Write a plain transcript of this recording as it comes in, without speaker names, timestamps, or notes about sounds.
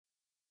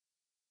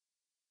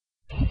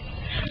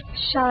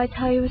Shall I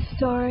tell you a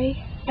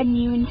story? A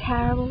new and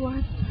terrible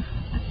one?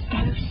 A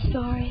ghost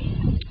story?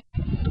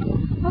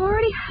 I've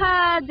already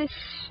heard this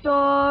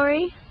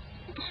story.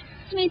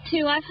 Me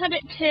too, I've heard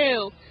it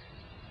too.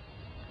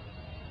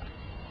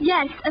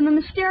 Yes, and the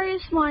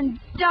mysterious one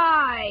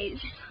dies.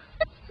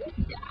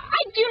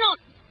 I do not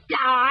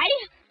die.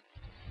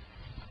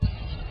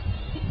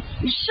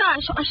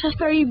 Shush, I shall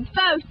throw you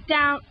both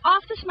down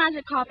off this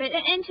magic carpet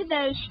and into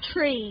those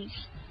trees.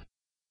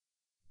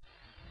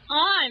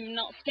 I'm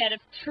not scared of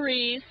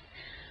trees.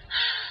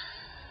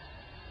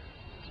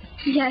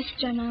 Yes,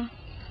 Gemma,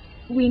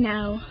 we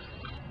know.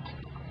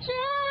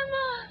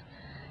 Gemma!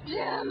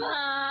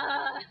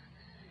 Gemma!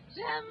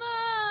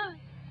 Gemma!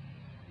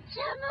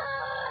 Gemma!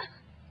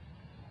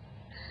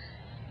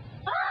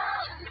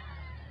 Ah!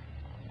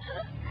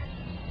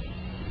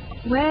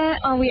 Where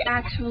are we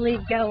actually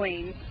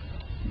going?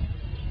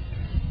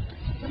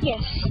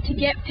 Yes, to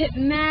get Pip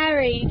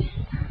married.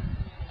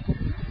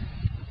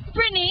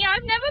 Brittany,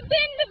 I've never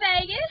been to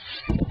Vegas.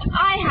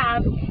 I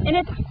have, and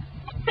it's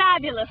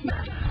fabulous.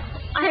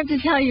 I have to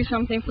tell you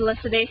something,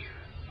 Felicity.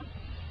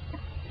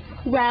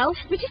 Well,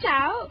 spit it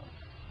out.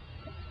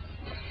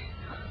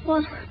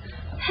 Well,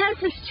 Pep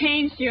has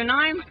changed you, and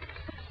I'm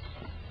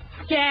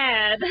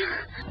scared.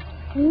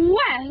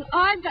 Well,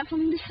 I've got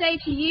something to say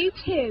to you,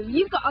 too.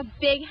 You've got a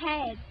big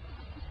head.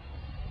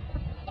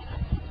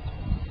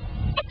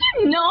 I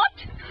do not.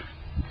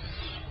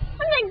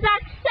 I'm the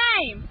exact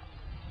same.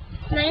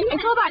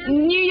 It's all that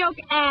New York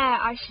air,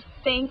 I should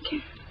think.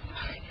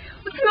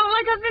 It's not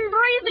like I've been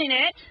breathing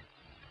it.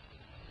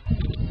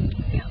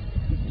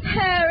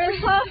 Hair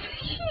is off.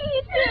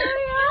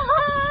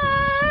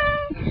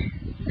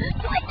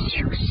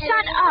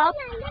 Shut up.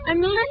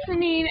 I'm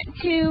listening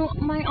to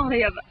my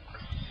audiobook.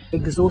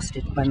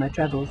 Exhausted by my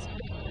travels.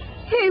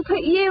 Who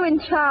put you in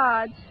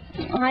charge?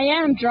 I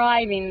am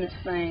driving this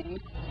thing.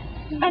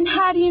 And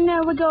how do you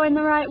know we're going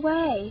the right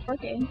way?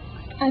 Okay.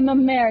 I'm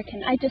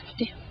American. I just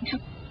do.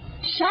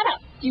 Shut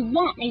up. You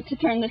want me to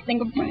turn this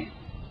thing around.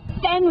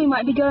 Then we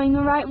might be going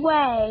the right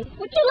way.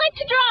 Would you like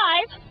to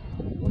drive?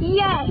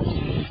 Yes.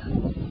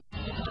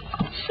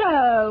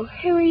 So,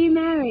 who are you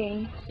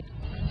marrying?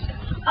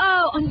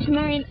 Oh, I'm to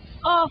marry an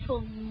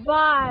awful,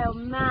 vile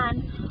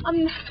man. A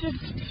Mr.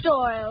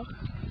 Doyle.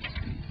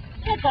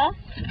 Pippa,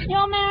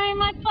 you're marrying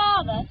my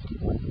father.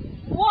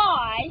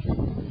 Why?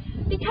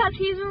 Because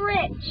he's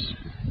rich.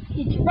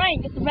 He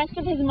drank the rest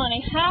of his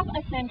money half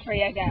a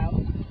century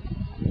ago.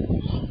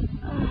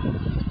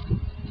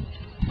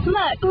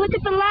 Look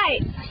at the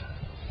lights.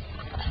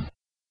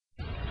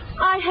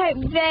 I hope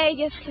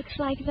Vegas looks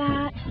like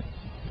that.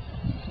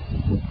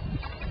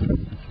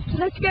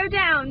 Let's go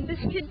down. This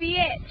could be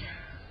it.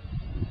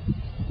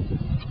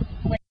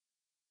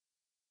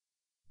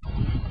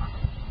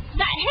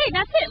 Hey,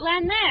 that's it.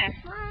 Land there.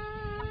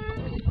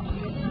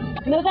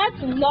 No,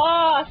 that's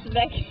Las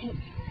Vegas.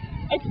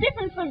 It's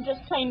different from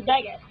just plain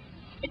Vegas.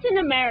 It's an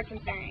American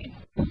thing.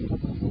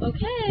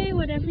 Okay,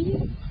 whatever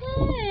you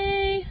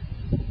say.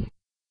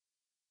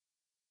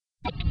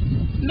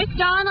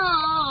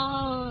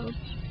 McDonald's!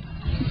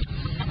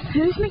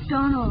 Who's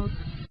McDonald's?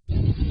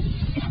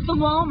 It's the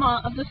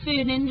Walmart of the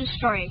food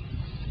industry.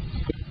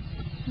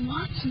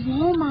 What's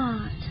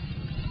Walmart?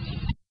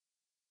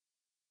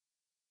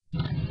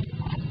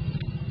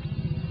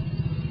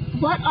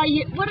 What are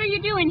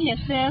you doing here,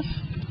 sis?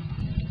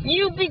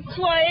 You be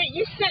quiet.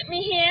 You sent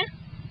me here.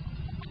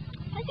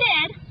 I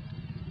did.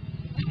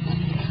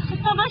 I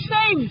thought I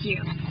saved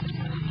you.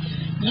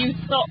 You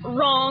thought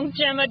wrong,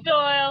 Gemma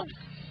Doyle.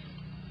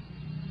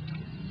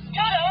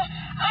 Toto,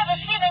 I have a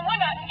feeling we're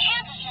not in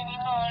Kansas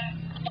anymore.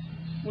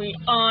 We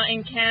are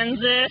in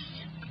Kansas.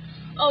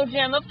 Oh,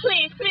 Gemma,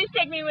 please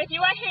take me with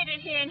you. I hate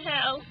it here in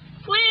hell.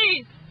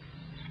 Please.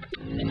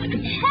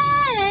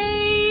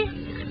 Hey!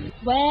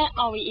 Where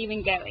are we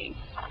even going?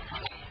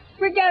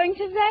 We're going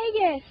to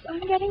Vegas.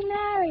 I'm getting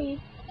married.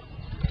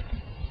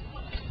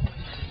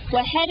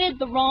 We're headed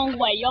the wrong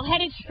way. You're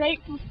headed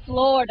straight for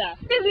Florida.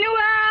 Disney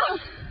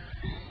World!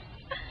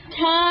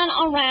 Turn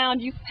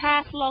around. You've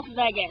passed Las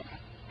Vegas.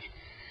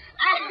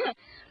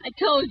 I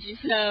told you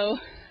so.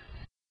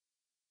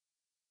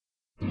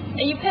 Are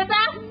you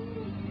Pippa?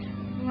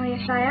 Well,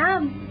 yes, I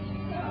am.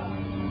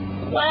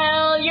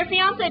 Well, your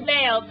fiance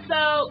bailed,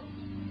 so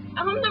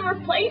I'm the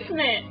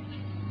replacement.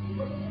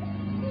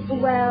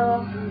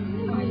 Well,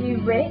 are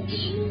you rich?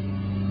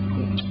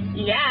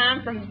 Yeah,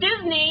 I'm from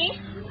Disney.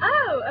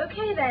 Oh,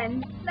 okay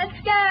then. Let's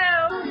go!